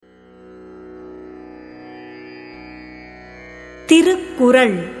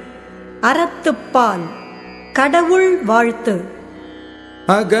திருக்குறள் அறத்துப்பால் கடவுள் வாழ்த்து.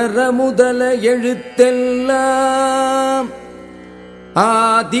 அகர முதல எழுத்தெல்லாம்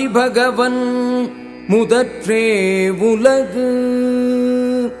ஆதிபகவன் முதற்றே உலகு.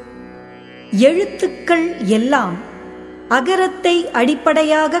 எழுத்துக்கள் எல்லாம் அகரத்தை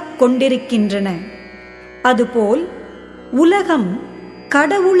அடிப்படையாகக் கொண்டிருக்கின்றன. அதுபோல் உலகம்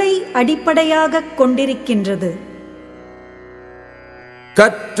கடவுளை அடிப்படையாகக் கொண்டிருக்கின்றது.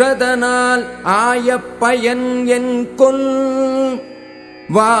 கற்றதனால் ஆயப்பயன் என்கொல்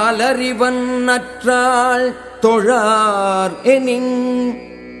வாலறிவன் அற்றாள் தொழார் எனின்.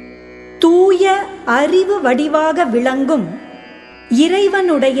 தூய அறிவு வடிவாக விளங்கும்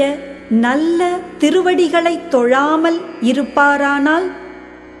இறைவனுடைய நல்ல திருவடிகளை தொழாமல் இருப்பாரானால்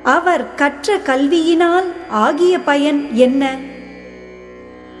அவர் கற்ற கல்வியினால் ஆகிய பயன் என்ன?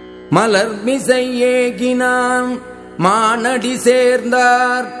 மலர்மிசை ஏகினான் மானடி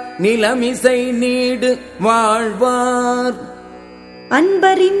சேர்ந்தார் நிலமிசை நீடு வாழ்வார்.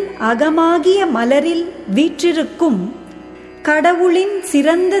 அன்பரின் அகமாகிய மலரில் வீற்றிருக்கும் கடவுளின்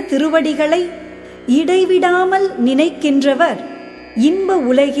சிறந்த திருவடிகளை இடைவிடாமல் நினைக்கின்றவர் இன்ப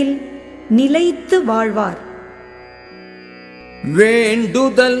உலகில் நிலைத்து வாழ்வார்.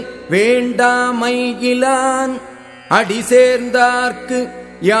 வேண்டுதல் வேண்டாமை இலான் அடி சேர்ந்தார்க்கு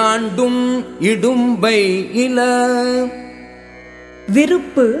யாண்டும் இடும்பை இல.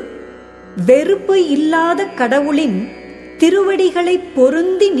 விருப்பு வெறுப்பு இல்லாத கடவுளின் திருவடிகளை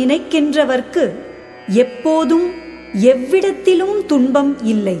பொருந்தி நினைக்கின்றவர்க்கு எப்போதும் எவ்விடத்திலும் துன்பம்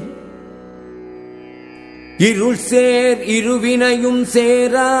இல்லை. இருள் சேர் இருவினையும்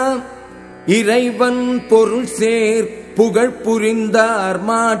சேரா இறைவன் பொருள் சேர் புகழ் புரிந்தார்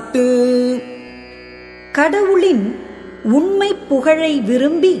மாட்டு. கடவுளின் உண்மை புகழை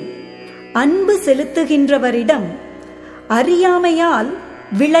விரும்பி அன்பு செலுத்துகின்றவரிடம் அறியாமையால்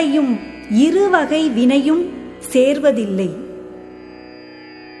விளையும் இருவகை வினையும் சேர்வதில்லை.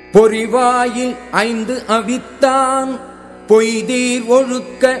 பொறிவாயில் 5 அவித்தான் பொய்தீர்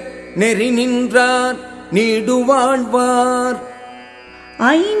ஒழுக்க நெறி நின்றார் நீடு வாழ்வார்.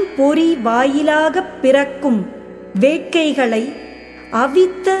 ஐம்பொறி வாயிலாகப் பிறக்கும் வேட்கைகளை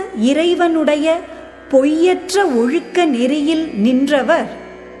அவித்த இறைவனுடைய பொய்யற்ற ஒழுக்க நெறியில் நின்றவர்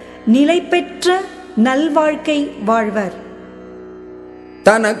நிலை பெற்ற நல்வாழ்க்கை வாழ்வர்.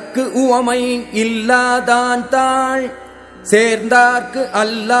 தனக்கு உவமை இல்லாதான் தாள் சேர்ந்தார்க்கு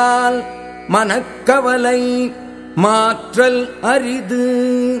அல்லால் மனக்கவலை மாற்றல் அரிது.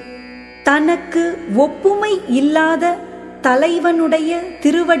 தனக்கு ஒப்புமை இல்லாத தலைவனுடைய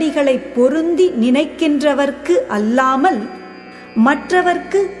திருவடிகளை பொருந்தி நினைக்கின்றவர்க்கு அல்லாமல்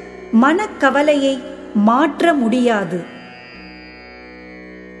மற்றவர்க்கு மனக்கவலையை மாற்ற முடியாது.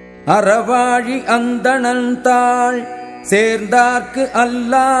 அறவாழி அந்தணன் தாள் சேர்ந்தார்க்கு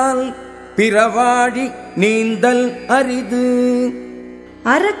அல்லால் பிறவாழி நீந்தல் அரிது.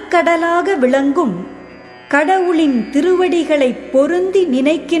 அறக்கடலாக விளங்கும் கடவுளின் திருவடிகளை பொருந்தி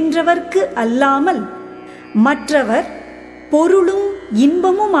நினைக்கின்றவர்க்கு அல்லாமல் மற்றவர் பொருளும்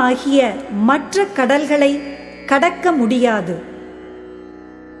இன்பமும் ஆகிய மற்ற கடல்களை கடக்க முடியாது.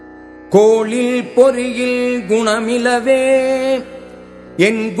 கோளில் பொறியில் குணமிலவே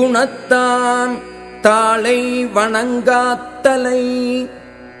என் குணத்தான் தாளை வணங்காத்தலை.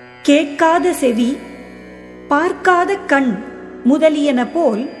 கேட்காத செவி பார்க்காத கண் முதலியன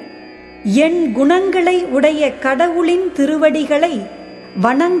போல் என் குணங்களை உடைய கடவுளின் திருவடிகளை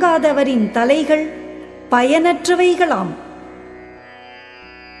வணங்காதவரின் தலைகள் பயனற்றவைகளாம்.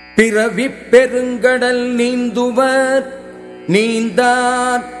 பிறவிப் பெருங்கடல் நீந்துவர்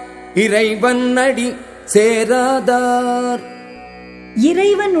நீந்தார் இறைவன் அடி சேராதார்.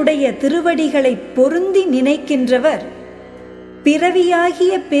 இறைவனுடைய திருவடிகளை பொருந்தி நினைக்கின்றவர்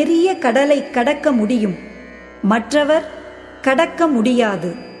பிறவியாகிய பெரிய கடலை கடக்க முடியும், மற்றவர் கடக்க முடியாது.